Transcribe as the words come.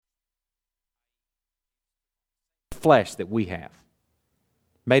flesh that we have,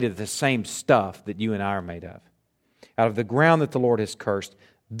 made of the same stuff that you and I are made of. Out of the ground that the Lord has cursed,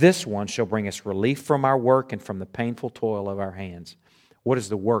 this one shall bring us relief from our work and from the painful toil of our hands. What does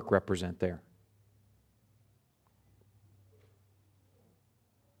the work represent there?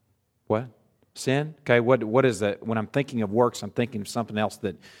 What? Sin? Okay, what is that? When I'm thinking of works, I'm thinking of something else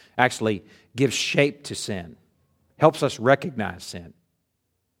that actually gives shape to sin, helps us recognize sin.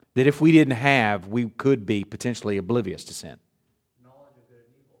 That if we didn't have, we could be potentially oblivious to sin. Knowledge of good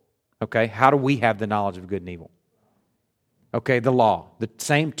and evil. Okay, how do we have the knowledge of good and evil? Okay, the law. The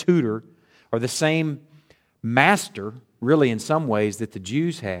same tutor, or the same master, really in some ways, that the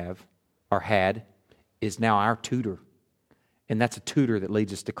Jews have, or had, is now our tutor. And that's a tutor that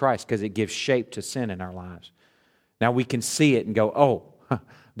leads us to Christ because it gives shape to sin in our lives. Now we can see it and go, oh,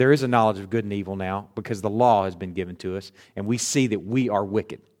 there is a knowledge of good and evil now because the law has been given to us, and we see that we are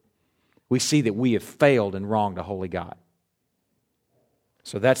wicked. We see that we have failed and wronged a holy God.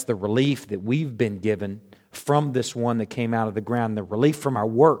 So that's the relief that we've been given from this one that came out of the ground, the relief from our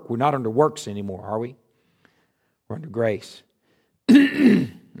work. We're not under works anymore, are we? We're under grace.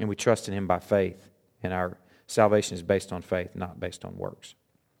 And we trust in Him by faith. And our salvation is based on faith, not based on works.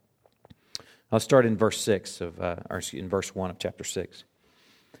 Let's start in verse 1 of chapter 6.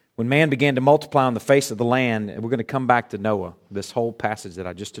 When man began to multiply on the face of the land, and we're going to come back to Noah, this whole passage that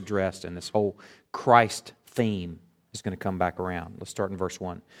I just addressed, and this whole Christ theme is going to come back around. Let's start in verse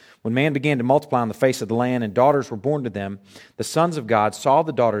 1. When man began to multiply on the face of the land, and daughters were born to them, the sons of God saw that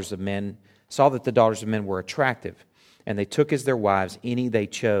the daughters of men were attractive, and they took as their wives any they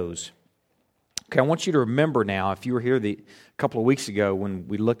chose. Okay, I want you to remember now, if you were here a couple of weeks ago when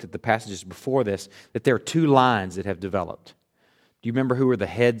we looked at the passages before this, that there are two lines that have developed. Do you remember who were the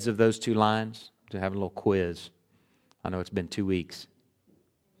heads of those two lines? To have a little quiz. I know it's been 2 weeks.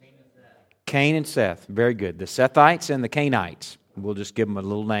 Cain and Seth. Very good. The Sethites and the Cainites. We'll just give them a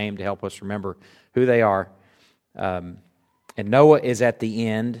little name to help us remember who they are. And Noah is at the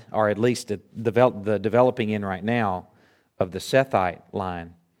end, or at least the developing end right now, of the Sethite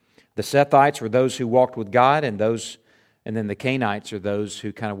line. The Sethites were those who walked with God, and then the Cainites are those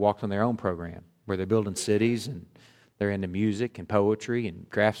who kind of walked on their own program, where they're building cities and they're into music and poetry and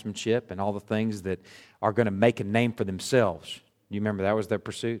craftsmanship and all the things that are going to make a name for themselves. You remember that was their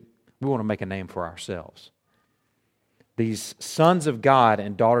pursuit? We want to make a name for ourselves. These sons of God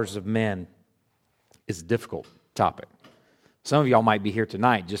and daughters of men is a difficult topic. Some of y'all might be here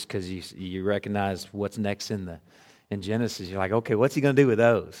tonight just because you recognize what's next in Genesis. You're like, okay, what's he going to do with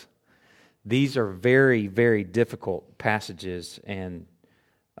those? These are very, very difficult passages and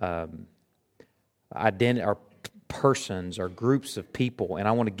persons or groups of people. And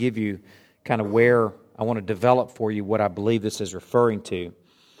I want to give you kind of where I want to develop for you what I believe this is referring to.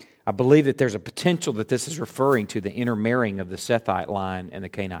 I believe that there's a potential that this is referring to the intermarrying of the Sethite line and the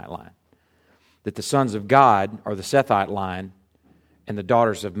Cainite line. That the sons of God are the Sethite line and the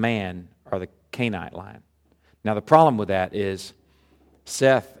daughters of man are the Cainite line. Now the problem with that is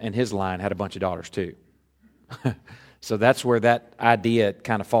Seth and his line had a bunch of daughters too. So that's where that idea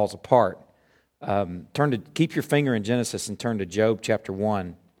kind of falls apart. Keep your finger in Genesis and turn to Job chapter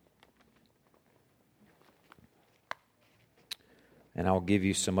 1. And I'll give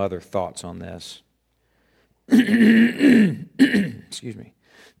you some other thoughts on this. Excuse me.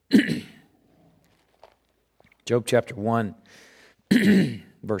 Job chapter 1,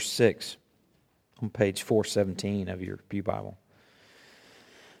 verse 6, on page 417 of your Pew Bible.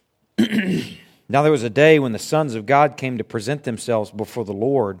 Now there was a day when the sons of God came to present themselves before the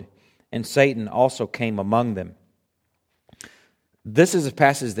Lord, and Satan also came among them. This is a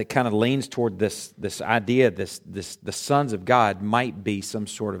passage that kind of leans toward this idea, the sons of God might be some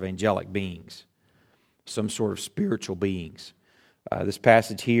sort of angelic beings, some sort of spiritual beings. This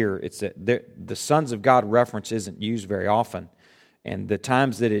passage here, it's that the sons of God reference isn't used very often, and the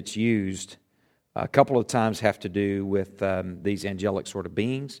times that it's used, a couple of times have to do with these angelic sort of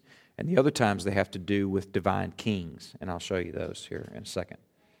beings, and the other times they have to do with divine kings, and I'll show you those here in a second.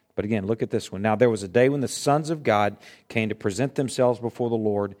 But again, look at this one. Now there was a day when the sons of God came to present themselves before the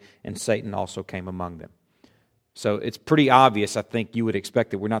Lord, and Satan also came among them. So it's pretty obvious, I think you would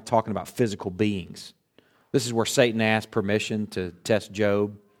expect that we're not talking about physical beings. This is where Satan asked permission to test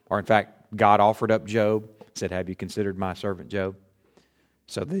Job, or in fact, God offered up Job, said, "Have you considered my servant Job?"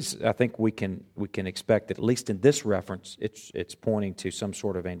 So this, I think we can expect that at least in this reference, it's pointing to some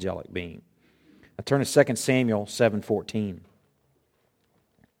sort of angelic being. Now turn to 2 Samuel 7:14.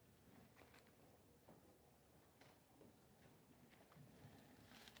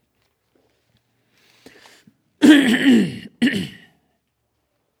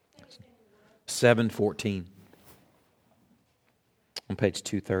 On page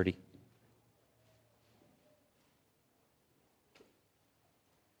 230.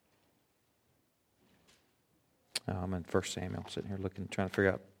 Oh, I'm in 1 Samuel, sitting here looking, trying to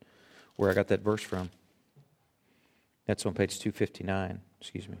figure out where I got that verse from. That's on page 259.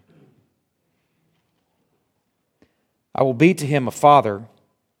 Excuse me. I will be to him a father,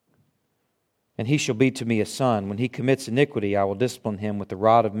 and he shall be to me a son. When he commits iniquity, I will discipline him with the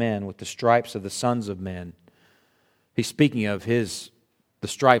rod of men, with the stripes of the sons of men. He's speaking of the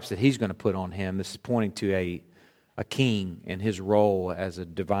stripes that he's going to put on him. This is pointing to a king and his role as a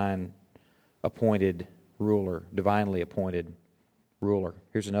divine appointed ruler, divinely appointed ruler.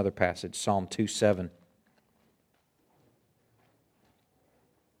 Here's another passage, Psalm 2:7.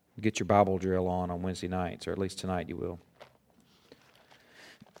 Get your Bible drill on Wednesday nights, or at least tonight you will.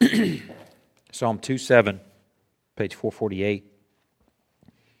 Psalm 2:7, page 448.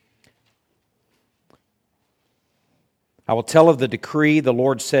 I will tell of the decree the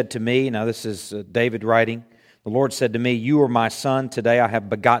Lord said to me. Now this is David writing. The Lord said to me, you are my son, today I have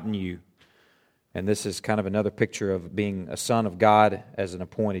begotten you. And this is kind of another picture of being a son of God as an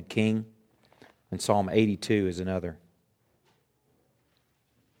appointed king. And Psalm 82 is another.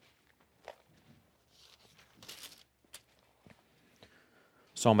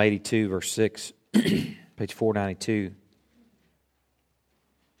 Psalm 82, verse 6, page 492.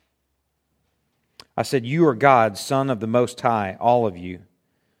 I said, you are God, Son of the Most High, all of you.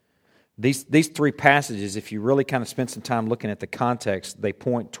 These three passages, if you really kind of spend some time looking at the context, they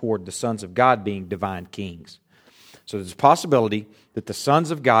point toward the sons of God being divine kings. So there's a possibility that the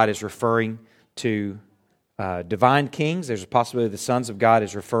sons of God is referring to divine kings. There's a possibility the sons of God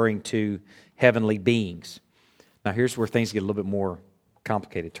is referring to heavenly beings. Now here's where things get a little bit more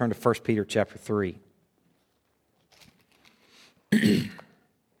complicated. Turn to 1 Peter chapter 3. I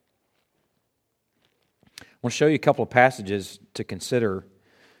want to show you a couple of passages to consider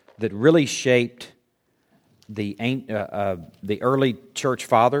that really shaped the early church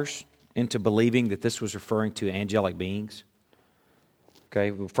fathers into believing that this was referring to angelic beings. Okay,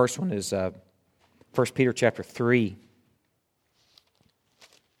 the first one is 1 Peter chapter 3,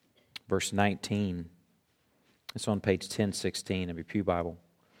 verse 19. It's on page 1016 of your Pew Bible.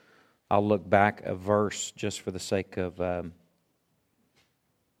 I'll look back a verse just for the sake of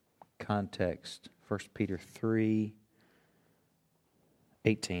context. 1 Peter 3,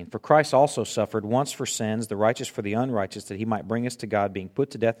 18. For Christ also suffered once for sins, the righteous for the unrighteous, that he might bring us to God, being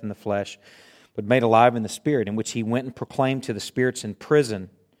put to death in the flesh, but made alive in the Spirit, in which he went and proclaimed to the spirits in prison.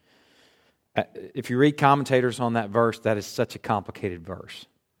 If you read commentators on that verse, that is such a complicated verse.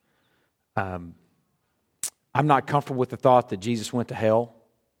 I'm not comfortable with the thought that Jesus went to hell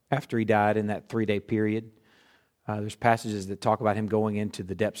after he died in that 3-day period. There's passages that talk about him going into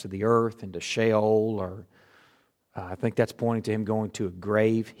the depths of the earth, into Sheol, or I think that's pointing to him going to a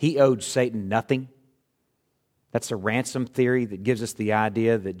grave. He owed Satan nothing. That's a ransom theory that gives us the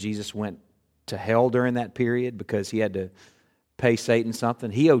idea that Jesus went to hell during that period because he had to pay Satan something.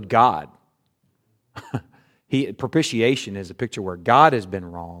 He owed God. Propitiation is a picture where God has been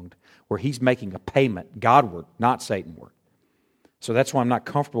wronged, where he's making a payment Godward, not Satanward. So that's why I'm not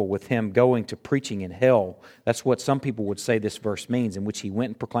comfortable with him going to preaching in hell. That's what some people would say this verse means, in which he went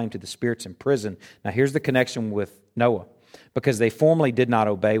and proclaimed to the spirits in prison. Now here's the connection with Noah. Because they formerly did not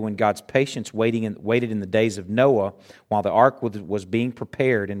obey when God's patience waited in the days of Noah while the ark was being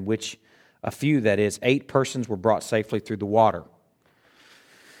prepared, in which a few, that is, 8 persons, were brought safely through the water.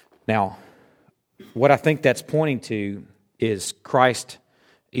 Now, what I think that's pointing to is Christ,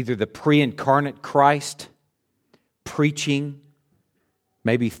 either the pre-incarnate Christ preaching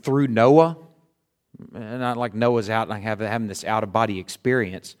maybe through Noah, not like Noah's out and having this out-of-body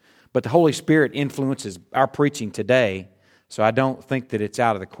experience, but the Holy Spirit influences our preaching today, so I don't think that it's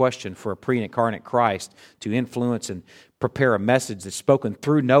out of the question for a pre-incarnate Christ to influence and prepare a message that's spoken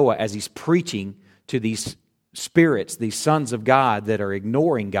through Noah as he's preaching to these spirits, these sons of God that are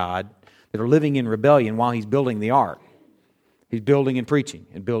ignoring God, that are living in rebellion while he's building the ark. He's building and preaching,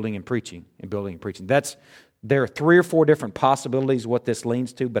 and building and preaching, and building and preaching. There are 3 or 4 different possibilities what this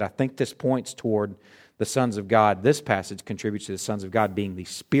leans to, but I think this points toward the sons of God. This passage contributes to the sons of God being the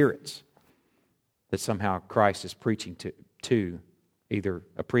spirits that somehow Christ is preaching to either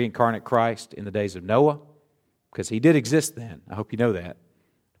a pre-incarnate Christ in the days of Noah, because he did exist then. I hope you know that,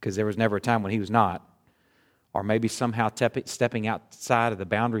 because there was never a time when he was not. Or maybe somehow stepping outside of the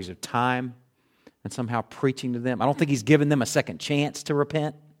boundaries of time and somehow preaching to them. I don't think he's given them a second chance to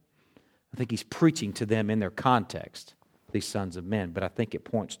repent. I think he's preaching to them in their context, these sons of men. But I think it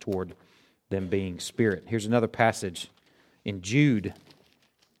points toward them being spirit. Here's another passage in Jude.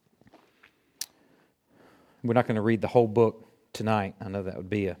 We're not going to read the whole book tonight. I know that would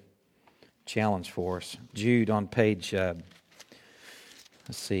be a challenge for us. Jude on page,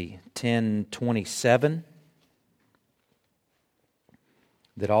 1027,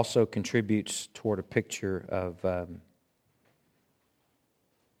 that also contributes toward a picture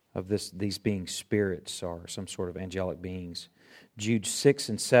of these being spirits or some sort of angelic beings. Jude 6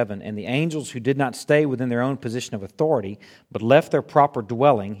 and 7, and the angels who did not stay within their own position of authority, but left their proper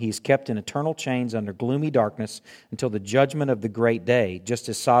dwelling, he is kept in eternal chains under gloomy darkness until the judgment of the great day, just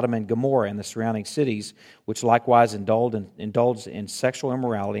as Sodom and Gomorrah and the surrounding cities, which likewise indulged in sexual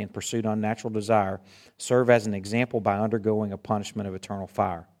immorality and pursued unnatural desire, serve as an example by undergoing a punishment of eternal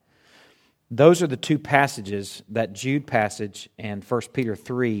fire. Those are the two passages, that Jude passage and 1 Peter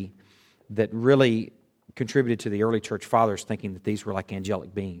 3, that really contributed to the early church fathers thinking that these were like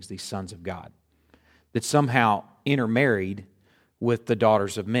angelic beings, these sons of God, that somehow intermarried with the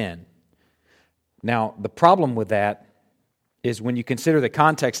daughters of men. Now, the problem with that is when you consider the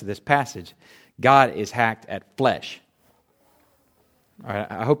context of this passage, God is hacked at flesh. All right,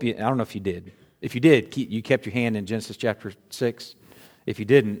 I don't know if you did. If you did, you kept your hand in Genesis chapter 6. If you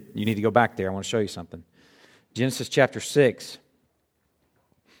didn't, you need to go back there. I want to show you something. Genesis chapter 6.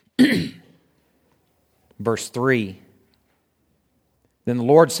 Verse 3, then the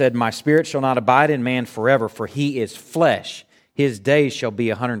Lord said, my spirit shall not abide in man forever, for he is flesh. His days shall be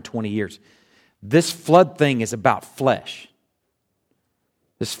 120 years. This flood thing is about flesh.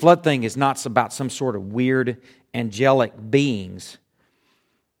 This flood thing is not about some sort of weird angelic beings.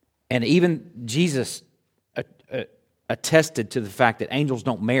 And even Jesus attested to the fact that angels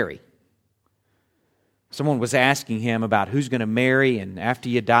don't marry. Someone was asking him about who's going to marry, and after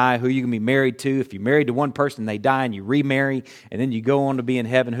you die, who you're going to be married to. If you're married to one person, they die, and you remarry, and then you go on to be in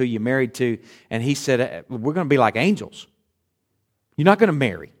heaven, who you're married to. And he said, we're going to be like angels. You're not going to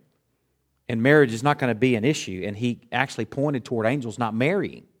marry. And marriage is not going to be an issue. And he actually pointed toward angels not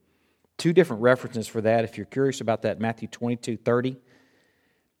marrying. Two different references for that. If you're curious about that, Matthew 22:30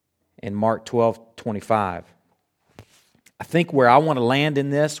 and Mark 12:25. I think where I want to land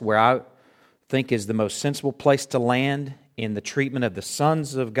in this, where I think is the most sensible place to land in the treatment of the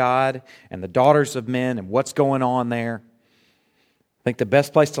sons of God and the daughters of men and what's going on there, I think the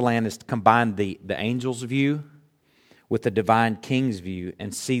best place to land is to combine the angel's view with the divine king's view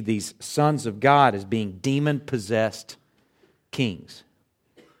and see these sons of God as being demon-possessed kings,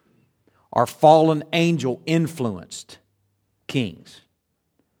 or fallen angel-influenced kings.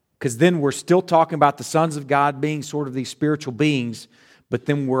 Because then we're still talking about the sons of God being sort of these spiritual beings, but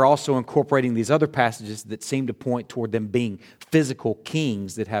then we're also incorporating these other passages that seem to point toward them being physical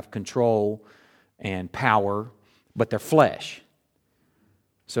kings that have control and power, but they're flesh.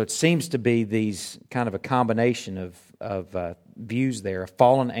 So it seems to be these kind of a combination of views there,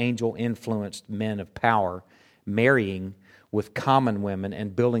 fallen angel-influenced men of power marrying with common women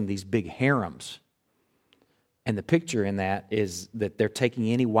and building these big harems. And the picture in that is that they're taking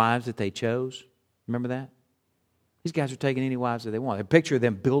any wives that they chose. Remember that? These guys are taking any wives that they want. A picture of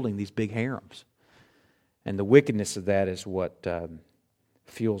them building these big harems. And the wickedness of that is what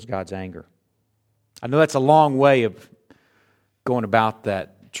fuels God's anger. I know that's a long way of going about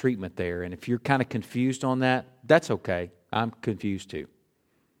that treatment there. And if you're kind of confused on that, that's okay. I'm confused too.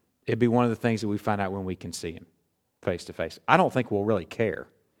 It'd be one of the things that we find out when we can see Him face to face. I don't think we'll really care.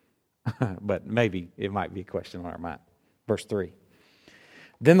 But maybe it might be a question on our mind. Verse 3.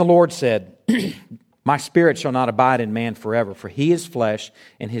 Then the Lord said, my spirit shall not abide in man forever, for he is flesh,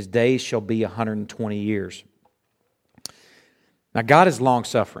 and his days shall be 120 years. Now, God is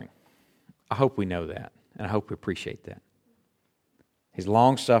long-suffering. I hope we know that, and I hope we appreciate that. He's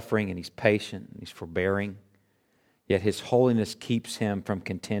long-suffering, and He's patient, and He's forbearing, yet His holiness keeps Him from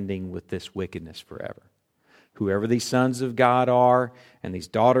contending with this wickedness forever. Whoever these sons of God are, and these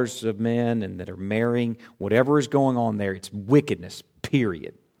daughters of men, and that are marrying, whatever is going on there, it's wickedness,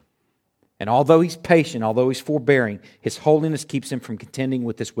 period. And although He's patient, although He's forbearing, His holiness keeps Him from contending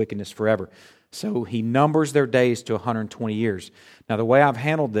with this wickedness forever. So He numbers their days to 120 years. Now, the way I've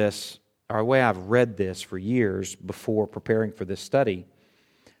handled this, or the way I've read this for years before preparing for this study,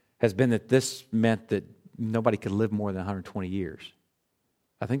 has been that this meant that nobody could live more than 120 years.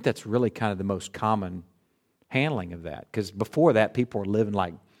 I think that's really kind of the most common handling of that. Because before that, people were living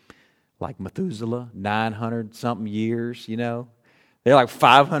like Methuselah, 900-something years, you know. They're like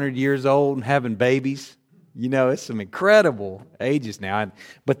 500 years old and having babies. You know, it's some incredible ages now.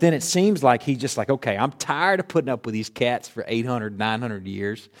 But then it seems like he's just like, okay, I'm tired of putting up with these cats for 800, 900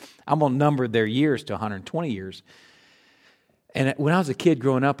 years. I'm going to number their years to 120 years. And when I was a kid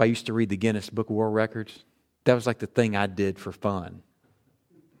growing up, I used to read the Guinness Book of World Records. That was like the thing I did for fun.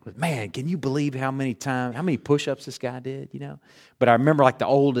 But man, can you believe how many push-ups this guy did, But I remember like the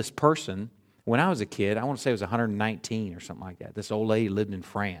oldest person, when I was a kid, I want to say it was 119 or something like that. This old lady lived in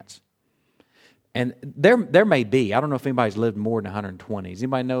France. And there may be, I don't know if anybody's lived more than 120. Does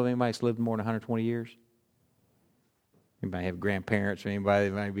anybody know if anybody's lived more than 120 years? Anybody have grandparents or anybody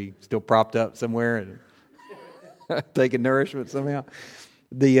that might be still propped up somewhere and taking nourishment somehow?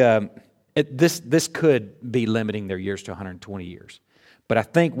 This could be limiting their years to 120 years. But I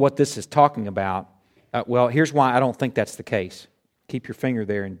think what this is talking about, here's why I don't think that's the case. Keep your finger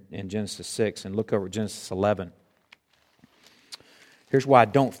there in Genesis 6 and look over at Genesis 11. Here's why I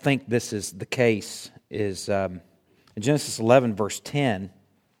don't think this is the case, is in Genesis 11, verse 10,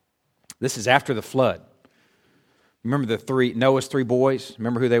 this is after the flood. Remember Noah's three boys?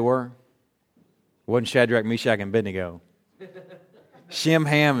 Remember who they were? It wasn't Shadrach, Meshach, and Abednego. Shem,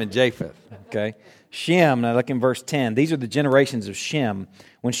 Ham, and Japheth. Okay. Shem, now look in verse 10. These are the generations of Shem.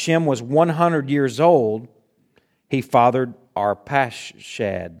 When Shem was 100 years old, he fathered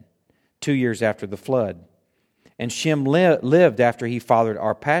Arpachshad 2 years after the flood. And Shem lived after he fathered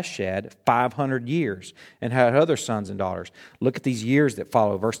Arpachshad 500 years and had other sons and daughters. Look at these years that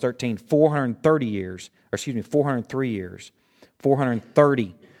follow. Verse 13, 403 years,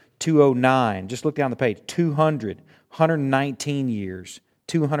 430, 209. Just look down the page. 200, 119 years,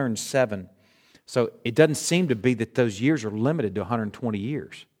 207. So it doesn't seem to be that those years are limited to 120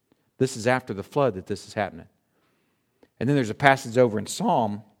 years. This is after the flood that this is happening. And then there's a passage over in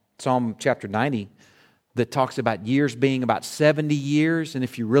Psalm chapter 90, that talks about years being about 70 years, and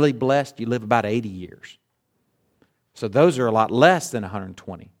if you're really blessed, you live about 80 years. So those are a lot less than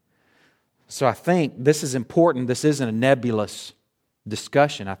 120. So I think this is important. This isn't a nebulous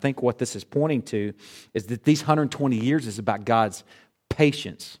discussion. I think what this is pointing to is that these 120 years is about God's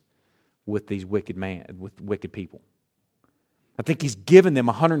patience with these wicked people. I think He's given them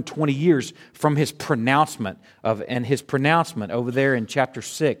 120 years from His pronouncement and His pronouncement over there in chapter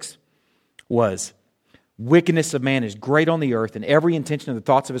 6 was, wickedness of man is great on the earth, and every intention of the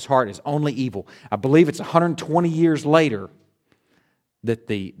thoughts of his heart is only evil. I believe it's 120 years later that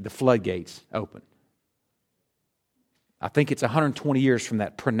the floodgates open. I think it's 120 years from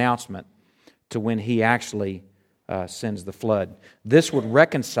that pronouncement to when He actually sends the flood. This would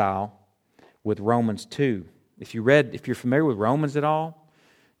reconcile with Romans 2. If you're familiar with Romans at all,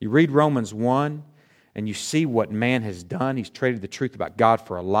 you read Romans 1, and you see what man has done. He's traded the truth about God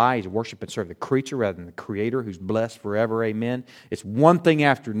for a lie. He's worshiped and served the creature rather than the Creator, who's blessed forever. Amen. It's one thing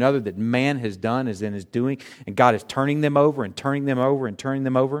after another that man has done is doing, and God is turning them over and turning them over and turning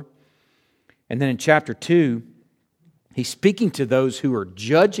them over. And then in chapter 2, He's speaking to those who are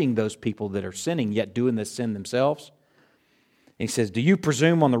judging those people that are sinning, yet doing this sin themselves. And He says, do you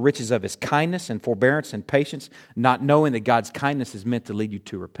presume on the riches of His kindness and forbearance and patience, not knowing that God's kindness is meant to lead you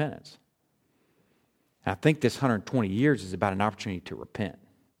to repentance? I think this 120 years is about an opportunity to repent.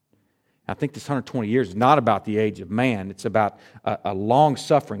 I think this 120 years is not about the age of man. It's about a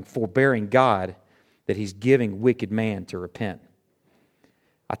long-suffering, forbearing God that He's giving wicked man to repent.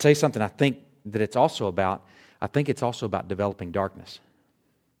 I'll tell you something I think that it's also about. I think it's also about developing darkness.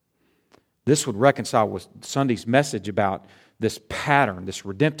 This would reconcile with Sunday's message about this pattern, this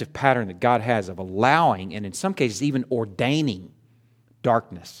redemptive pattern that God has of allowing and in some cases even ordaining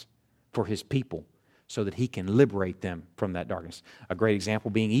darkness for His people, so that He can liberate them from that darkness. A great example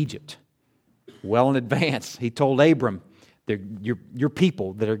being Egypt. Well in advance, He told Abram, your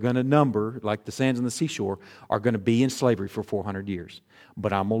people that are going to number like the sands on the seashore are going to be in slavery for 400 years.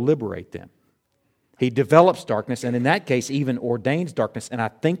 But I'm going to liberate them. He develops darkness, and in that case even ordains darkness. And I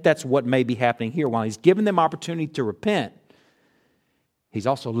think that's what may be happening here. While He's given them opportunity to repent, He's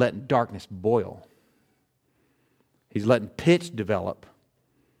also letting darkness boil. He's letting pitch develop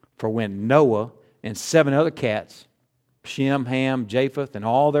for when Noah and 7 other cats, Shem, Ham, Japheth, and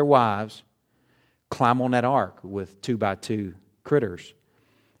all their wives, climb on that ark with 2x2 critters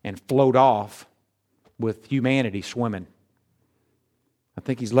and float off with humanity swimming. I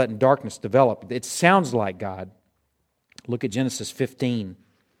think He's letting darkness develop. It sounds like God. Look at Genesis 15.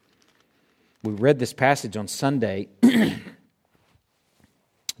 We read this passage on Sunday.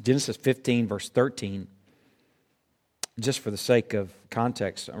 Genesis 15, verse 13. Just for the sake of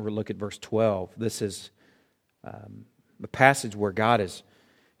context, we'll look at verse 12. This is the passage where God is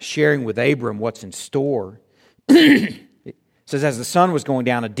sharing with Abram what's in store. It says, as the sun was going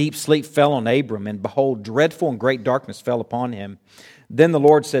down, a deep sleep fell on Abram, and behold, dreadful and great darkness fell upon him. Then the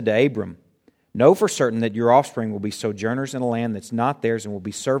Lord said to Abram, Know for certain that your offspring will be sojourners in a land that's not theirs and will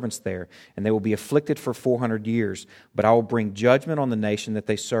be servants there, and they will be afflicted for 400 years. But I will bring judgment on the nation that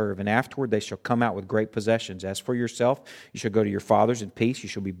they serve, and afterward they shall come out with great possessions. As for yourself, you shall go to your fathers in peace. You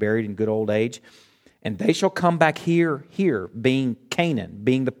shall be buried in good old age. And they shall come back here, being Canaan,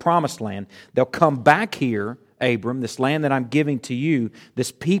 being the promised land. They'll come back here, Abram, this land that I'm giving to you,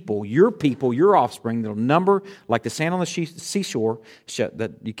 this people, your offspring, that'll number like the sand on the seashore.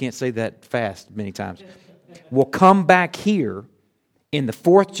 That you can't say that fast many times. Will come back here in the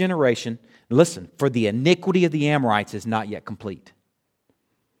fourth generation. Listen, for the iniquity of the Amorites is not yet complete.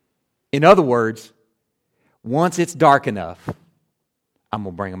 In other words, once it's dark enough, I'm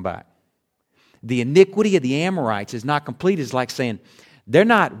going to bring them back. The iniquity of the Amorites is not complete. It's like saying they're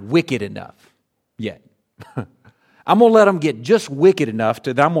not wicked enough yet. I'm going to let them get just wicked enough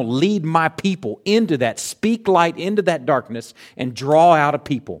that I'm going to lead my people into that, speak light into that darkness, and draw out a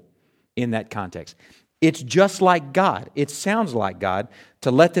people in that context. It's just like God. It sounds like God to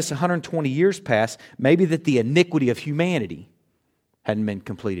let this 120 years pass, maybe that the iniquity of humanity hadn't been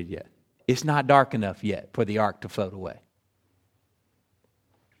completed yet. It's not dark enough yet for the ark to float away.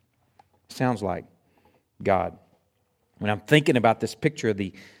 Sounds like God. When I'm thinking about this picture of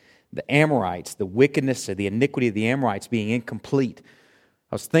the Amorites, the wickedness of the iniquity of the Amorites being incomplete,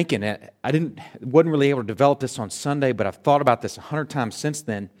 I was thinking, wasn't really able to develop this on Sunday, but I've thought about this 100 times since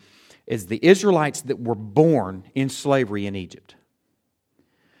then, is the Israelites that were born in slavery in Egypt.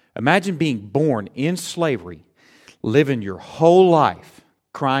 Imagine being born in slavery, living your whole life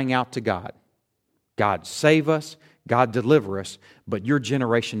crying out to God. God save us, God deliver us, but you're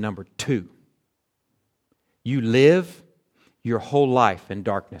generation number 2. You live your whole life in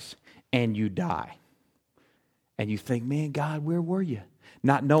darkness and you die. And you think, man, God, where were you?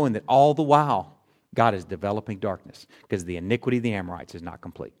 Not knowing that all the while God is developing darkness because the iniquity of the Amorites is not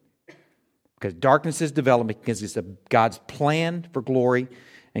complete. Because darkness is developing because it's God's plan for glory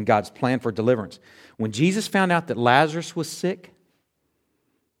and God's plan for deliverance. When Jesus found out that Lazarus was sick,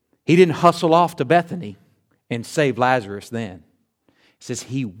 He didn't hustle off to Bethany and save Lazarus then. It says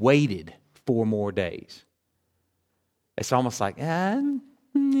He waited 4 more days. It's almost like,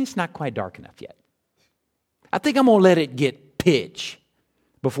 it's not quite dark enough yet. I think I'm going to let it get pitch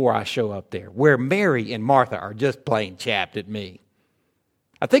before I show up there, where Mary and Martha are just playing chapped at me.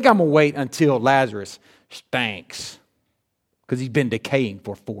 I think I'm going to wait until Lazarus stinks because he's been decaying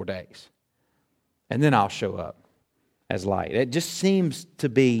for 4 days. And then I'll show up as light. It just seems to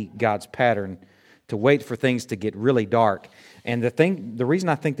be God's pattern to wait for things to get really dark. And the reason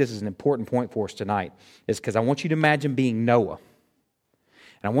I think this is an important point for us tonight is because I want you to imagine being Noah.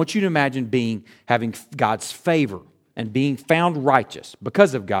 And I want you to imagine having God's favor and being found righteous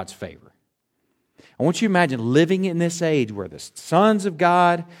because of God's favor. I want you to imagine living in this age where the sons of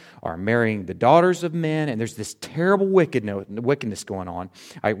God are marrying the daughters of men, and there's this terrible wickedness going on.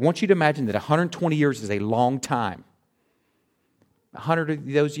 I want you to imagine that 120 years is a long time. 100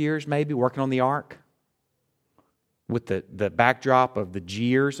 of those years maybe working on the ark with the backdrop of the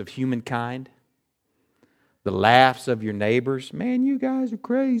jeers of humankind, the laughs of your neighbors. Man, you guys are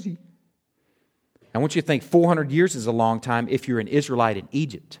crazy. I want you to think 400 years is a long time if you're an Israelite in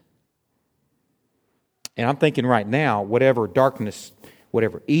Egypt. And I'm thinking right now, whatever darkness,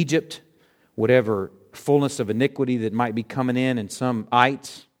 whatever Egypt, whatever fullness of iniquity that might be coming in some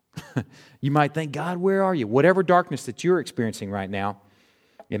ites, you might think, God, where are you? Whatever darkness that you're experiencing right now,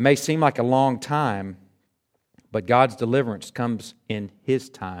 it may seem like a long time, but God's deliverance comes in His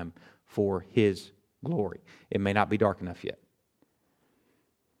time for His glory. It may not be dark enough yet.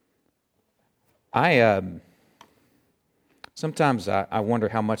 Sometimes I wonder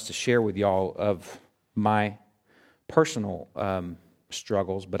how much to share with y'all of my personal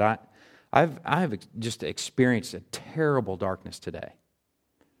struggles, but I've just experienced a terrible darkness today.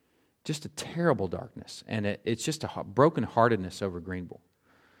 Just a terrible darkness. And it's just a brokenheartedness over Greenville.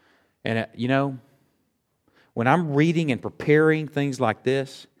 And, when I'm reading and preparing things like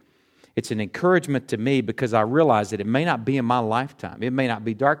this, it's an encouragement to me because I realize that it may not be in my lifetime. It may not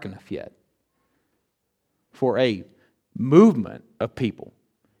be dark enough yet for a movement of people.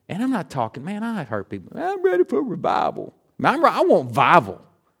 And I'm not talking, man, I've heard people, I'm ready for revival. I want revival.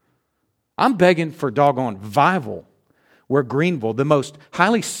 I'm begging for doggone revival where Greenville, the most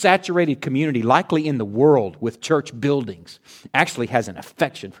highly saturated community likely in the world with church buildings, actually has an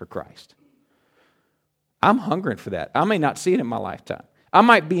affection for Christ. I'm hungering for that. I may not see it in my lifetime. I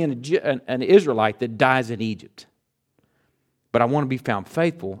might be an Israelite that dies in Egypt. But I want to be found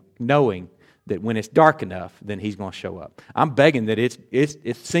faithful knowing that when it's dark enough, then He's going to show up. I'm begging that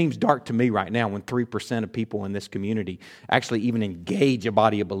it seems dark to me right now when 3% of people in this community actually even engage a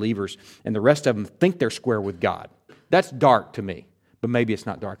body of believers and the rest of them think they're square with God. That's dark to me, but maybe it's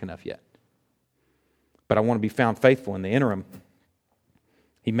not dark enough yet. But I want to be found faithful in the interim.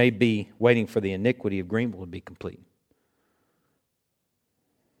 He may be waiting for the iniquity of Greenville to be complete.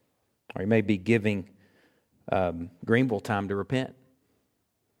 Or He may be giving Greenville time to repent.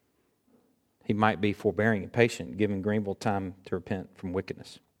 He might be forbearing and patient, giving Greenville time to repent from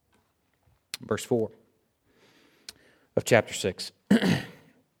wickedness. Verse 4 of chapter 6. The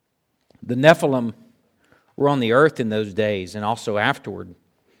Nephilim were on the earth in those days and also afterward,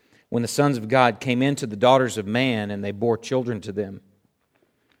 when the sons of God came into the daughters of man and they bore children to them.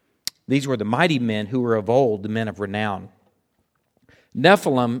 These were the mighty men who were of old, the men of renown.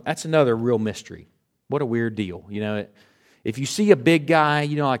 Nephilim, that's another real mystery. What a weird deal. You know, if you see a big guy,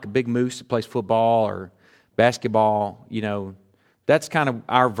 you know, like a big moose that plays football or basketball, you know, that's kind of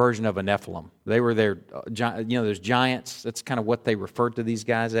our version of a Nephilim. They were there, you know, there's giants. That's kind of what they referred to these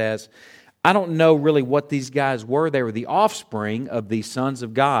guys as. I don't know really what these guys were. They were the offspring of these sons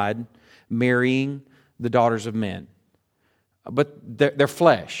of God marrying the daughters of men. But they're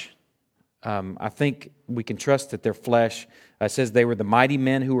flesh. I think we can trust that they're flesh. It says they were the mighty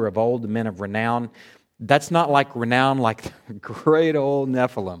men who were of old, the men of renown. That's not like renown like the great old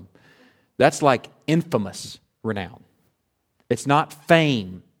Nephilim. That's like infamous renown. It's not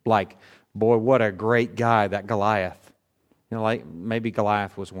fame like, boy, what a great guy, that Goliath. You know, like maybe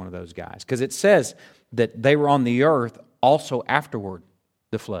Goliath was one of those guys. Because it says that they were on the earth also afterward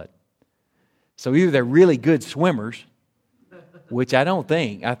the flood. So either they're really good swimmers, which I don't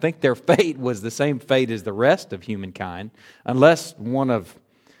think. I think their fate was the same fate as the rest of humankind, unless one of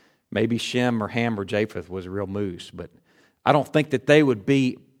maybe Shem or Ham or Japheth was a real moose. But I don't think that they would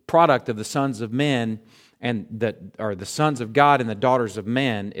be product of the sons of men and that are the sons of God and the daughters of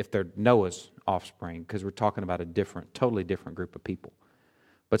men if they're Noah's offspring, because we're talking about a different, totally different group of people.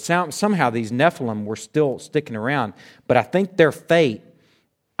 But somehow these Nephilim were still sticking around. But I think their fate,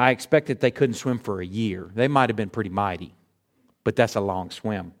 I expect that they couldn't swim for a year. They might have been pretty mighty, but that's a long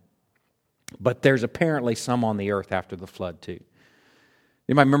swim. But there's apparently some on the earth after the flood too.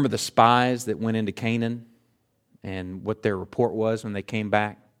 Anybody remember the spies that went into Canaan and what their report was when they came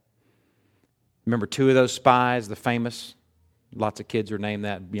back? Remember two of those spies, the famous? Lots of kids are named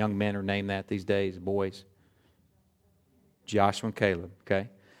that. Young men are named that these days, boys. Joshua and Caleb, okay?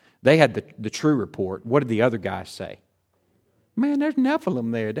 They had the true report. What did the other guys say? Man, there's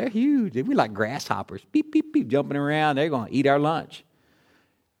Nephilim there. They're huge. We're like grasshoppers. Beep, beep, beep, jumping around. They're going to eat our lunch.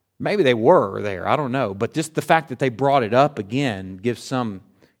 Maybe they were there. I don't know. But just the fact that they brought it up again gives some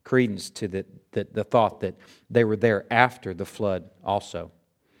credence to the thought that they were there after the flood also.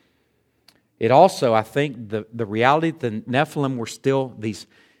 It also, I think, the reality that the Nephilim were still these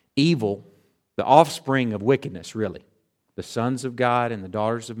evil, the offspring of wickedness, really. The sons of God and the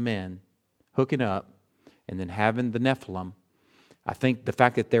daughters of men hooking up and then having the Nephilim. I think the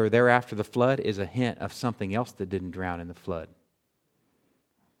fact that they were there after the flood is a hint of something else that didn't drown in the flood.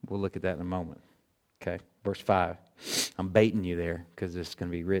 We'll look at that in a moment. Okay, verse 5. I'm baiting you there because it's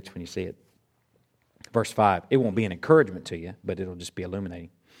going to be rich when you see it. Verse 5. It won't be an encouragement to you, but it'll just be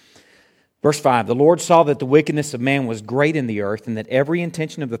illuminating. Verse 5, the Lord saw that the wickedness of man was great in the earth, and that every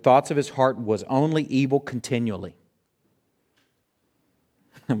intention of the thoughts of his heart was only evil continually.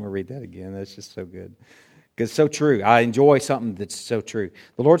 I'm going to read that again. That's just so good. Because it's so true. I enjoy something that's so true.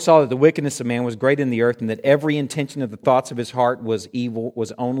 The Lord saw that the wickedness of man was great in the earth, and that every intention of the thoughts of his heart was evil,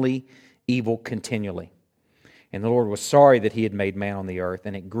 was only evil continually. And the Lord was sorry that he had made man on the earth,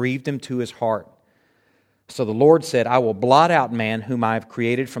 and it grieved him to his heart. So the Lord said, I will blot out man whom I have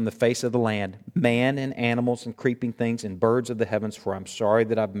created from the face of the land, man and animals and creeping things and birds of the heavens, for I'm sorry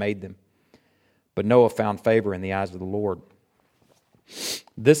that I've made them. But Noah found favor in the eyes of the Lord.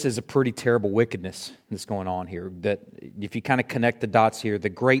 This is a pretty terrible wickedness that's going on here. That if you kind of connect the dots here, the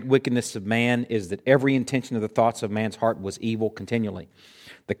great wickedness of man is that every intention of the thoughts of man's heart was evil continually.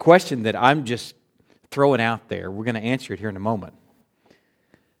 The question that I'm just throwing out there, we're going to answer it here in a moment,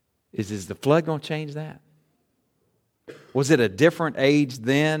 is the flood going to change that? Was it a different age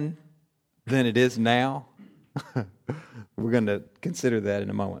then than it is now? We're going to consider that in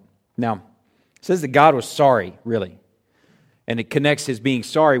a moment. Now, it says that God was sorry, really. And it connects his being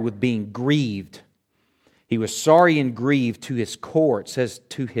sorry with being grieved. He was sorry and grieved to his core. It says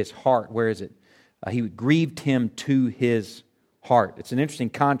to his heart. Where is it? He grieved him to his heart. It's an interesting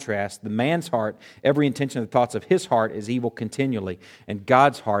contrast. The man's heart, every intention of the thoughts of his heart is evil continually. And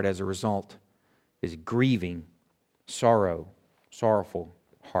God's heart, as a result, is grieving, sorrowful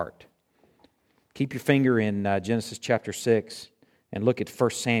heart. Keep your finger in Genesis chapter 6 and look at 1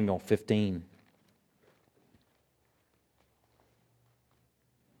 Samuel 15.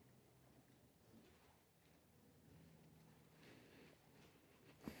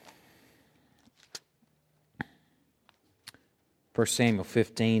 First Samuel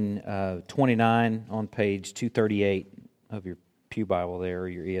 15, 29 on page 238 of your Pew Bible there, or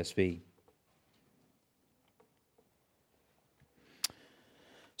your ESV. It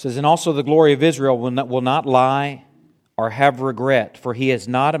says, and also the glory of Israel will not lie or have regret, for he is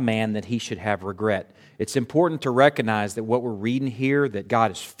not a man that he should have regret. It's important to recognize that what we're reading here, that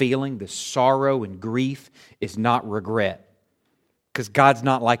God is feeling, this sorrow and grief, is not regret. Because God's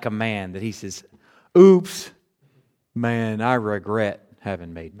not like a man that he says, oops, man, I regret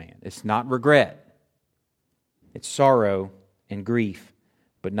having made man. It's not regret. It's sorrow and grief,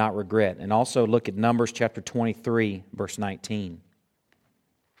 but not regret. And also look at Numbers chapter 23, verse 19.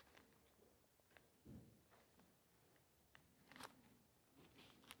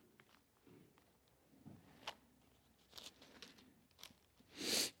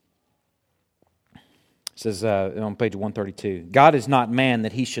 It says on page 132, God is not man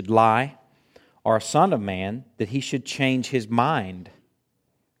that he should lie, or a son of man that he should change his mind.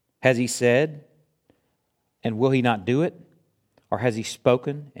 Has he said, and will he not do it? Or has he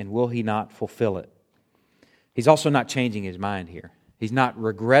spoken, and will he not fulfill it? He's also not changing his mind here. He's not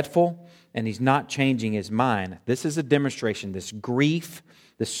regretful, and he's not changing his mind. This is a demonstration. This grief,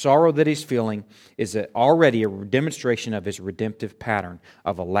 the sorrow that he's feeling is already a demonstration of his redemptive pattern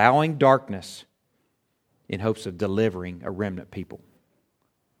of allowing darkness in hopes of delivering a remnant people.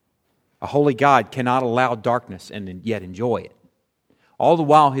 A holy God cannot allow darkness and yet enjoy it. All the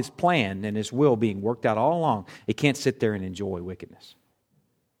while his plan and his will being worked out all along, he can't sit there and enjoy wickedness.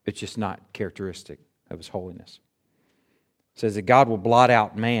 It's just not characteristic of his holiness. It says that God will blot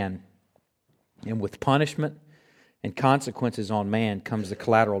out man, and with punishment and consequences on man comes the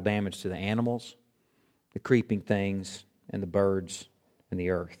collateral damage to the animals, the creeping things, and the birds, and the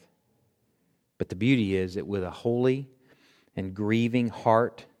earth. But the beauty is that with a holy and grieving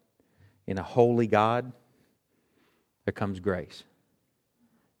heart in a holy God, there comes grace.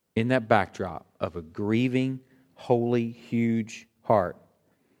 In that backdrop of a grieving, holy, huge heart,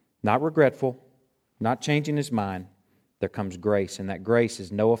 not regretful, not changing his mind, there comes grace. And that grace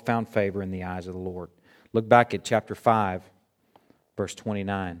is Noah found favor in the eyes of the Lord. Look back at chapter 5, verse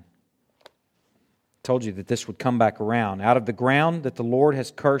 29. Told you that this would come back around. Out of the ground that the Lord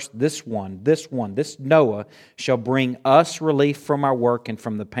has cursed, this Noah, shall bring us relief from our work and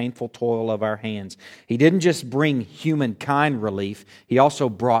from the painful toil of our hands. He didn't just bring humankind relief, he also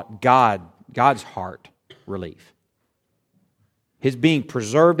brought God's heart relief. His being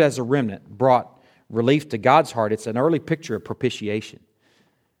preserved as a remnant brought relief to God's heart. It's an early picture of propitiation.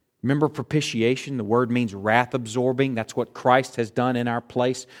 Remember propitiation? The word means wrath absorbing. That's what Christ has done in our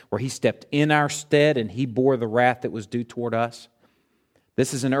place, where he stepped in our stead and he bore the wrath that was due toward us.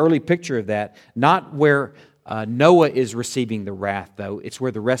 This is an early picture of that. Not where Noah is receiving the wrath, though. It's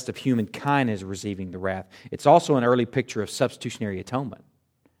where the rest of humankind is receiving the wrath. It's also an early picture of substitutionary atonement,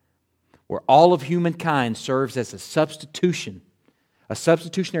 where all of humankind serves as a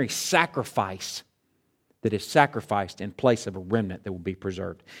substitutionary sacrifice that is sacrificed in place of a remnant that will be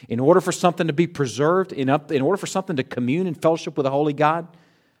preserved. In order for something to be preserved, in order for something to commune in fellowship with a holy God,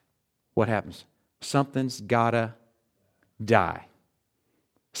 what happens? Something's got to die.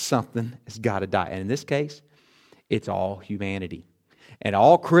 Something has got to die. And in this case, it's all humanity. And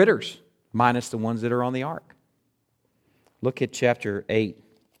all critters, minus the ones that are on the ark. Look at chapter 8.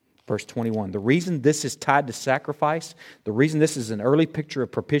 Verse 21, the reason this is tied to sacrifice, the reason this is an early picture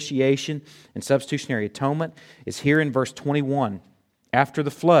of propitiation and substitutionary atonement is here in verse 21. After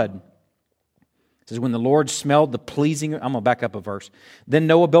the flood, it says, when the Lord smelled the pleasing... I'm going to back up a verse. Then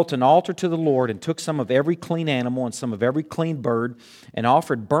Noah built an altar to the Lord and took some of every clean animal and some of every clean bird and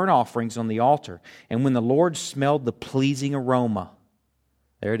offered burnt offerings on the altar. And when the Lord smelled the pleasing aroma,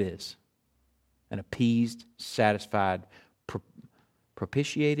 there it is, an appeased, satisfied,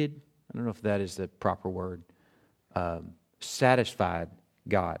 propitiated, I don't know if that is the proper word, satisfied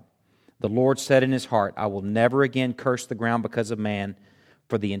God. The Lord said in his heart, I will never again curse the ground because of man,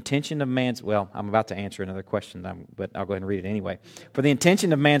 for the intention of man's... Well, I'm about to answer another question, but I'll go ahead and read it anyway. For the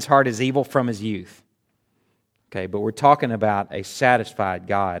intention of man's heart is evil from his youth. Okay, but we're talking about a satisfied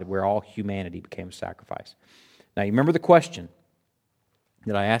God where all humanity became a sacrifice. Now, you remember the question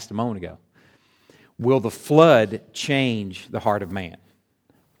that I asked a moment ago. Will the flood change the heart of man?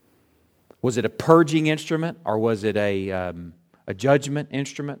 Was it a purging instrument, or was it a judgment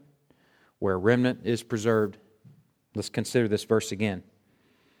instrument where a remnant is preserved? Let's consider this verse again.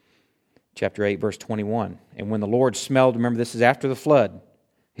 Chapter 8, verse 21. And when the Lord smelled, remember this is after the flood,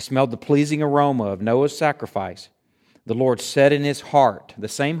 He smelled the pleasing aroma of Noah's sacrifice. The Lord said in His heart, the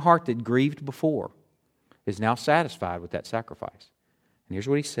same heart that grieved before, is now satisfied with that sacrifice. And here's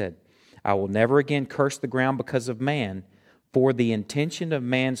what He said: I will never again curse the ground because of man, for the intention of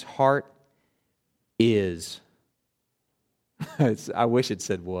man's heart is. I wish it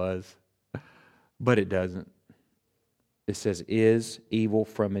said was, but it doesn't. It says is evil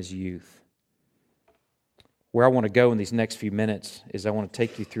from his youth. Where I want to go in these next few minutes is I want to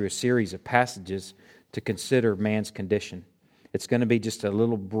take you through a series of passages to consider man's condition. It's going to be just a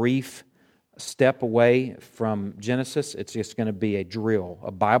little brief step away from Genesis. It's just going to be a drill,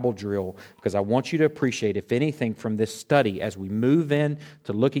 a Bible drill, because I want you to appreciate, if anything, from this study as we move in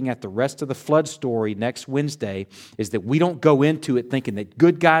to looking at the rest of the flood story next Wednesday, is that we don't go into it thinking that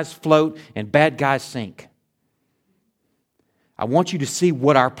good guys float and bad guys sink. I want you to see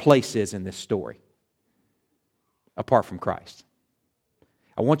what our place is in this story, apart from Christ.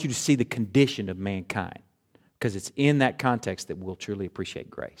 I want you to see the condition of mankind, because it's in that context that we'll truly appreciate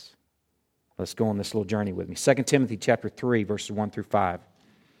grace. Let's go on this little journey with me. 2 Timothy chapter 3, verses 1 through 5.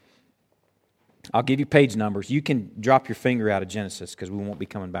 I'll give you page numbers. You can drop your finger out of Genesis because we won't be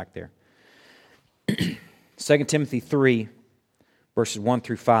coming back there. 2 Timothy 3, verses 1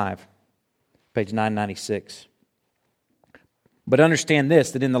 through 5, page 996. But understand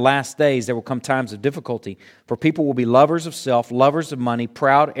this, that in the last days there will come times of difficulty, for people will be lovers of self, lovers of money,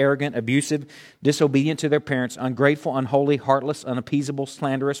 proud, arrogant, abusive, disobedient to their parents, ungrateful, unholy, heartless, unappeasable,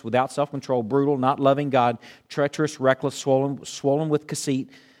 slanderous, without self-control, brutal, not loving God, treacherous, reckless, swollen with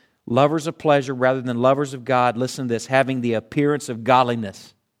conceit, lovers of pleasure rather than lovers of God. Listen to this, having the appearance of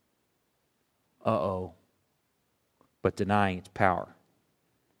godliness. But denying its power.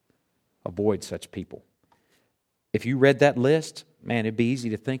 Avoid such people. If you read that list, man, it'd be easy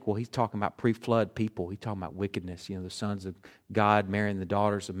to think, well, he's talking about pre-flood people. He's talking about wickedness, the sons of God marrying the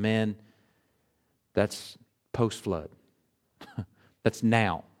daughters of men. That's post-flood. That's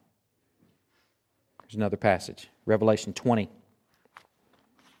now. There's another passage, Revelation 20.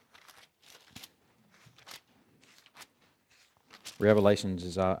 Revelations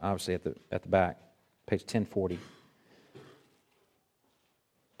is obviously at the back, page 1040.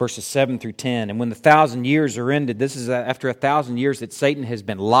 Verses 7 through 10. And when the 1,000 years are ended, this is after 1,000 years that Satan has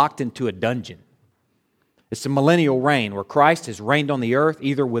been locked into a dungeon. It's a millennial reign where Christ has reigned on the earth,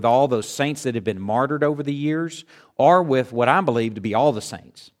 either with all those saints that have been martyred over the years, or with what I believe to be all the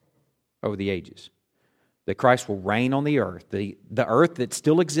saints over the ages. That Christ will reign on the earth, the earth that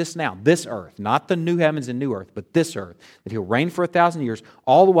still exists now, this earth, not the new heavens and new earth, but this earth, that He'll reign for 1,000 years,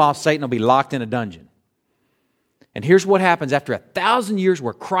 all the while Satan will be locked in a dungeon. And here's what happens after 1,000 years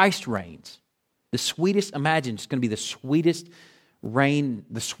where Christ reigns. The sweetest, imagine it's going to be the sweetest reign,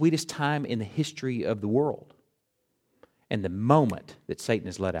 the sweetest time in the history of the world. And the moment that Satan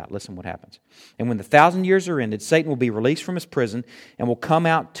is let out, listen what happens. And when the 1,000 years are ended, Satan will be released from his prison and will come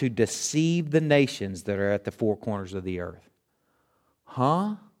out to deceive the nations that are at the four corners of the earth.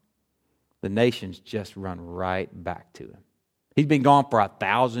 The nations just run right back to him. He's been gone for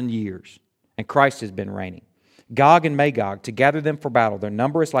 1,000 years, and Christ has been reigning. Gog and Magog, to gather them for battle. Their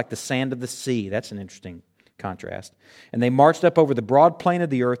number is like the sand of the sea. That's an interesting contrast. And they marched up over the broad plain of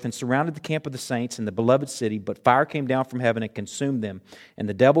the earth and surrounded the camp of the saints and the beloved city. But fire came down from heaven and consumed them. And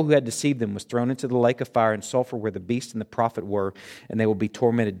the devil who had deceived them was thrown into the lake of fire and sulfur where the beast and the prophet were. And they will be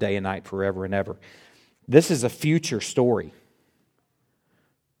tormented day and night forever and ever. This is a future story.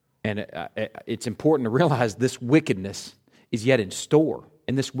 And it's important to realize this wickedness is yet in store.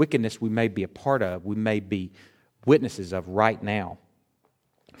 And this wickedness we may be a part of. We may be witnesses of right now.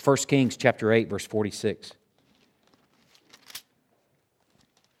 1 Kings chapter 8, verse 46.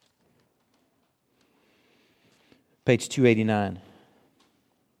 Page 289.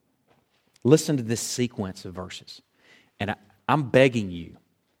 Listen to this sequence of verses. And I'm begging you,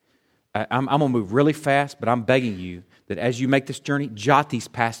 I'm going to move really fast, but I'm begging you that as you make this journey, jot these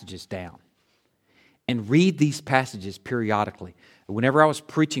passages down. And read these passages periodically. Whenever I was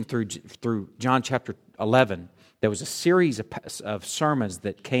preaching through John chapter 11, there was a series of sermons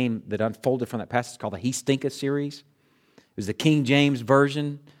that unfolded from that passage called the He Stinketh series. It was the King James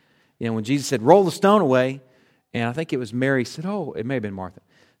Version. When Jesus said, roll the stone away, and I think it was Mary said, it may have been Martha.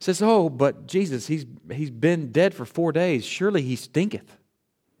 Says, but Jesus, he's been dead for 4 days. Surely he stinketh.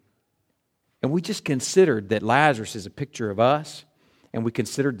 And we just considered that Lazarus is a picture of us, and we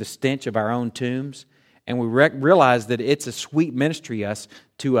considered the stench of our own tombs, and we realized that it's a sweet ministry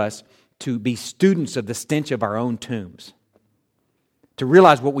to us to be students of the stench of our own tombs, to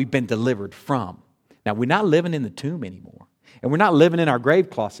realize what we've been delivered from. Now, we're not living in the tomb anymore. And we're not living in our grave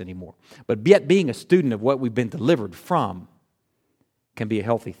cloths anymore. But yet being a student of what we've been delivered from can be a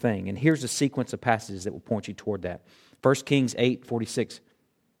healthy thing. And here's a sequence of passages that will point you toward that. 1 Kings 8:46.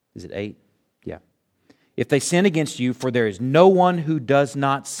 Is it 8? Yeah. If they sin against you, for there is no one who does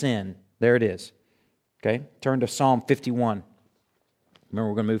not sin. There it is. Okay? Turn to Psalm 51. Remember,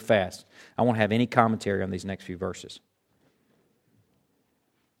 we're going to move fast. I won't have any commentary on these next few verses.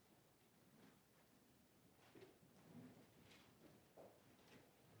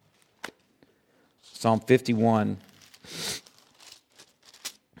 Psalm 51,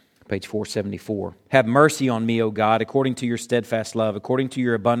 page 474. Have mercy on me, O God, according to your steadfast love, according to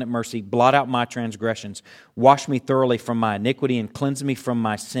your abundant mercy. Blot out my transgressions. Wash me thoroughly from my iniquity and cleanse me from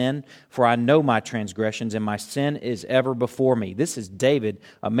my sin. For I know my transgressions, and my sin is ever before me. This is David,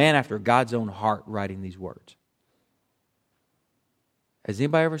 a man after God's own heart, writing these words. Has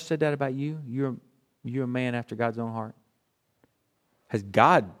anybody ever said that about you? You're a man after God's own heart? Has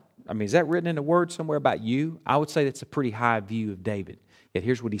God... is that written in the Word somewhere about you? I would say that's a pretty high view of David. Yet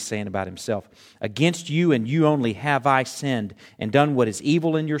here's what he's saying about himself. Against you and you only have I sinned and done what is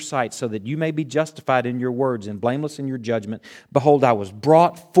evil in your sight, so that you may be justified in your words and blameless in your judgment. Behold, I was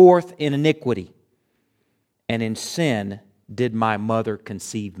brought forth in iniquity, and in sin did my mother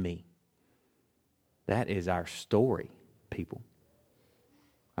conceive me. That is our story, people.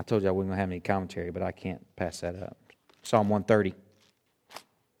 I told you I wasn't going to have any commentary, but I can't pass that up. Psalm 130.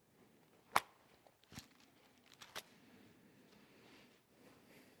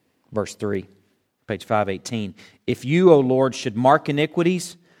 Verse 3, page 518. If you, O Lord, should mark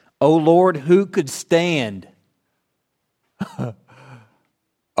iniquities, O Lord, who could stand? O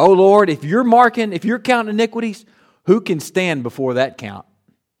Lord, if you're counting iniquities, who can stand before that count?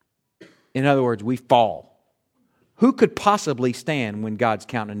 In other words, we fall. Who could possibly stand when God's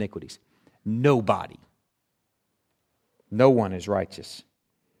counting iniquities? Nobody. No one is righteous.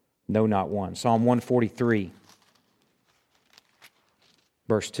 No, not one. Psalm 143.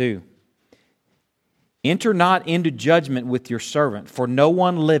 Verse 2, enter not into judgment with your servant, for no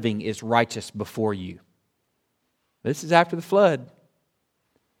one living is righteous before you. This is after the flood.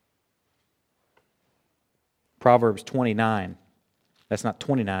 Proverbs 29. That's not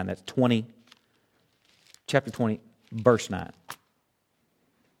 29, that's 20. Chapter 20, verse 9.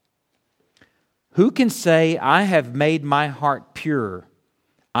 Who can say, I have made my heart pure,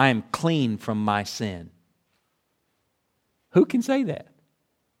 I am clean from my sin? Who can say that?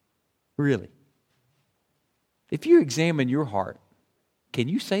 Really? If you examine your heart, can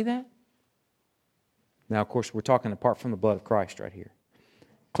you say that? Now, of course, we're talking apart from the blood of Christ right here.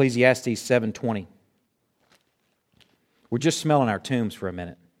 Ecclesiastes 7:20. We're just smelling our tombs for a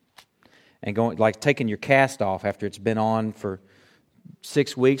minute. And going, like taking your cast off after it's been on for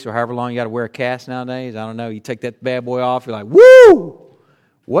 6 weeks or however long you got to wear a cast nowadays. I don't know. You take that bad boy off, you're like, woo!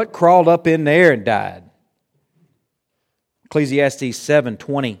 What crawled up in there and died? Ecclesiastes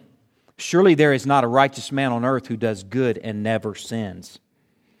 7:20. Surely there is not a righteous man on earth who does good and never sins.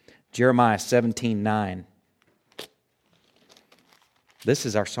 Jeremiah 17:9. This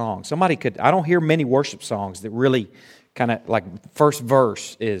is our song. I don't hear many worship songs that really kind of like first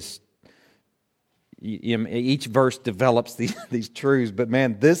verse is, each verse develops these truths. But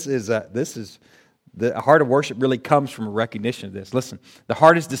man, this is the heart of worship really comes from a recognition of this. Listen, the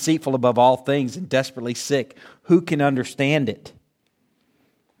heart is deceitful above all things and desperately sick. Who can understand it?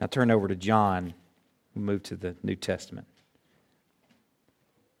 Now turn over to John. We'll move to the New Testament.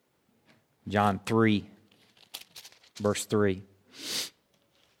 John 3, verse 3.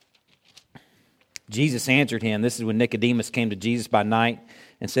 Jesus answered him. This is when Nicodemus came to Jesus by night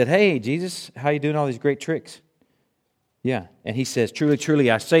and said, hey, Jesus, how are you doing all these great tricks? Yeah. And he says, truly, truly,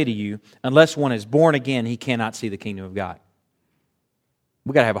 I say to you, unless one is born again, he cannot see the kingdom of God.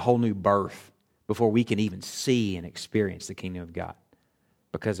 We've got to have a whole new birth before we can even see and experience the kingdom of God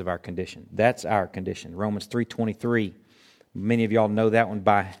because of our condition. That's our condition. Romans 3:23. Many of y'all know that one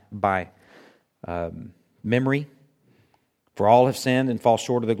by memory. For all have sinned and fall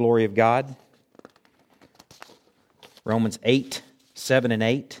short of the glory of God. Romans 8:7 and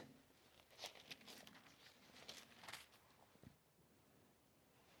 8.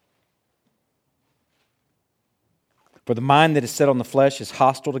 For the mind that is set on the flesh is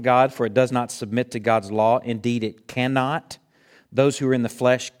hostile to God, for it does not submit to God's law. Indeed, it cannot. Those who are in the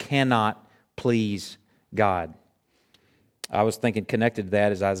flesh cannot please God. I was thinking connected to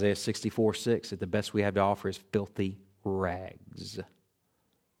that is Isaiah 64:6, that the best we have to offer is filthy rags.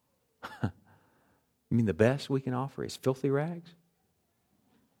 You mean the best we can offer is filthy rags?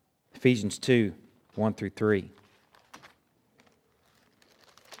 Ephesians 2:1 through 3.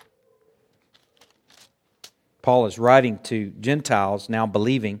 Paul is writing to Gentiles now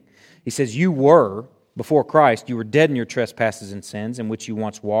believing. He says, you were, before Christ, you were dead in your trespasses and sins in which you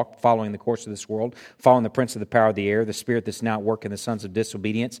once walked, following the course of this world, following the prince of the power of the air, the spirit that's now at work in the sons of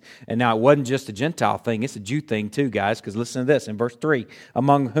disobedience. And now it wasn't just a Gentile thing, it's a Jew thing too, guys, because listen to this in verse 3.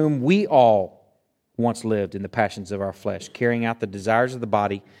 Among whom we all once lived in the passions of our flesh, carrying out the desires of the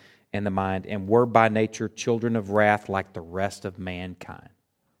body and the mind, and were by nature children of wrath like the rest of mankind.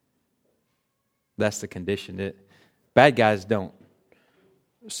 That's the condition. Bad guys don't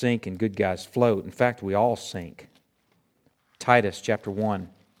sink and good guys float. In fact, we all sink. Titus chapter 1,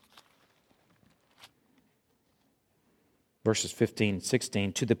 verses 15 and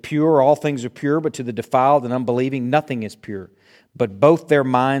 16. To the pure all things are pure, but to the defiled and unbelieving nothing is pure. But both their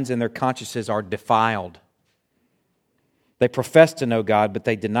minds and their consciences are defiled. They profess to know God, but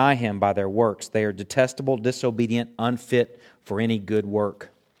they deny Him by their works. They are detestable, disobedient, unfit for any good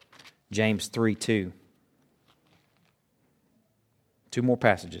work. James 3:2. Two more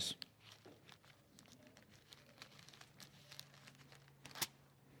passages.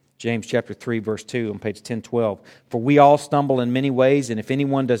 James chapter 3, verse 2 on page 1012. For we all stumble in many ways, and if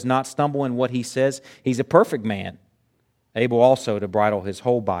anyone does not stumble in what he says, he's a perfect man, able also to bridle his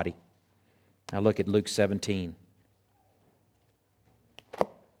whole body. Now look at Luke 17.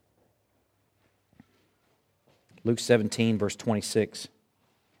 Luke 17, verse 26.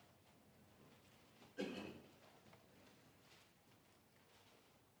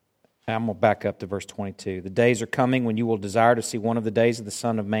 I'm going to back up to verse 22. The days are coming when you will desire to see one of the days of the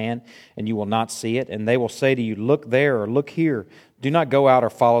Son of Man, and you will not see it. And they will say to you, look there or look here. Do not go out or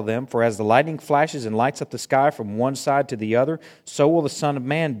follow them. For as the lightning flashes and lights up the sky from one side to the other, so will the Son of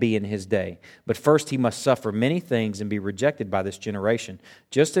Man be in His day. But first He must suffer many things and be rejected by this generation.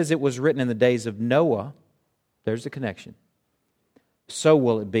 Just as it was written in the days of Noah, there's the connection. So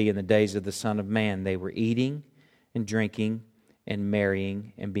will it be in the days of the Son of Man. They were eating and drinking and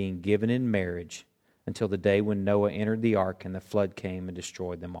marrying and being given in marriage until the day when Noah entered the ark and the flood came and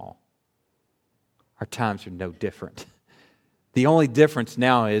destroyed them all. Our times are no different. The only difference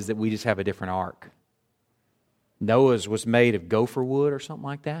now is that we just have a different ark. Noah's was made of gopher wood or something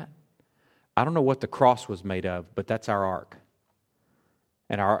like that. I don't know what the cross was made of, but that's our ark.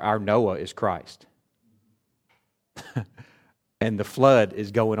 And our Noah is Christ. And the flood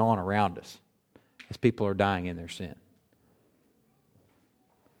is going on around us as people are dying in their sin.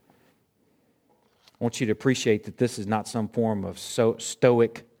 I want you to appreciate that this is not some form of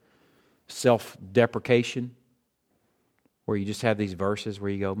stoic self-deprecation where you just have these verses where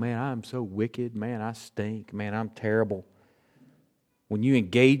you go, man, I'm so wicked, man, I stink, man, I'm terrible. When you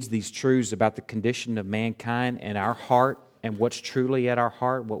engage these truths about the condition of mankind and our heart and what's truly at our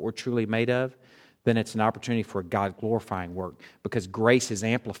heart, what we're truly made of, then it's an opportunity for a God-glorifying work because grace is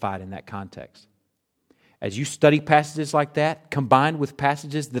amplified in that context. As you study passages like that, combined with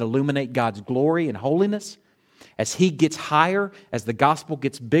passages that illuminate God's glory and holiness, as He gets higher, as the gospel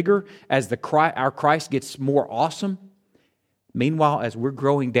gets bigger, as our Christ gets more awesome, meanwhile, as we're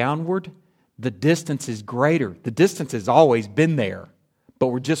growing downward, the distance is greater. The distance has always been there, but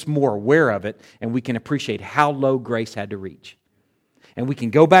we're just more aware of it, and we can appreciate how low grace had to reach. And we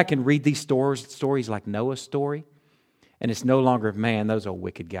can go back and read these stories like Noah's story, and it's no longer, man, those are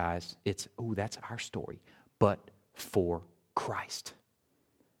wicked guys. It's, that's our story, but for Christ.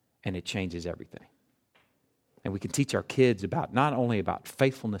 And it changes everything. And we can teach our kids about not only about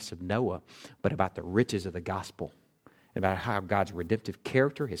faithfulness of Noah, but about the riches of the gospel. About how God's redemptive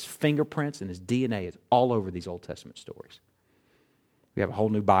character, His fingerprints, and His DNA is all over these Old Testament stories. We have a whole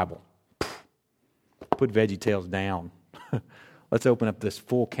new Bible. Put VeggieTales down. Let's open up this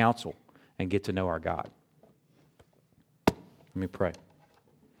full counsel and get to know our God. Let me pray.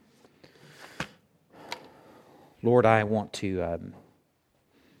 Lord, I want to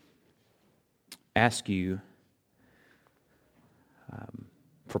ask You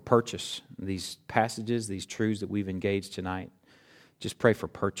for purchase. These passages, these truths that we've engaged tonight, just pray for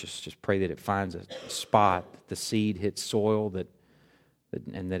purchase. Just pray that it finds a spot, that the seed hits soil,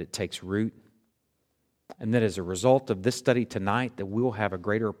 and that it takes root. And that as a result of this study tonight, that we'll have a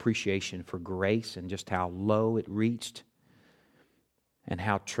greater appreciation for grace and just how low it reached and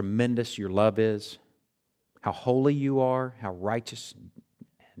how tremendous Your love is, how holy You are, how righteous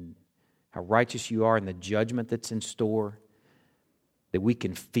You are in the judgment that's in store, that we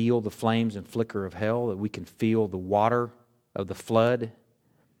can feel the flames and flicker of hell, that we can feel the water of the flood,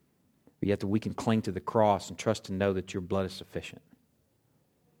 but yet that we can cling to the cross and trust and know that Your blood is sufficient.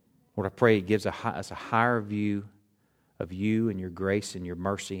 Lord, I pray it gives us a higher view of You and Your grace and Your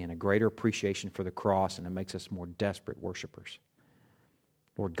mercy and a greater appreciation for the cross, and it makes us more desperate worshipers.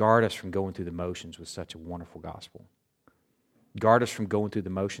 Lord, guard us from going through the motions with such a wonderful gospel. Guard us from going through the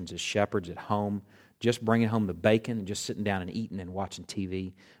motions as shepherds at home, just bringing home the bacon and just sitting down and eating and watching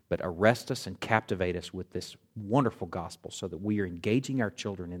TV, but arrest us and captivate us with this wonderful gospel so that we are engaging our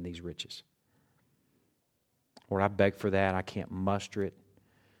children in these riches. Lord, I beg for that. I can't muster it.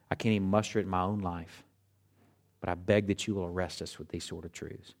 I can't even muster it in my own life. But I beg that you will arrest us with these sort of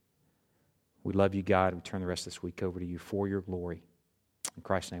truths. We love you, God. We turn the rest of this week over to you for your glory. In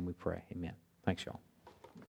Christ's name we pray. Amen. Thanks, y'all.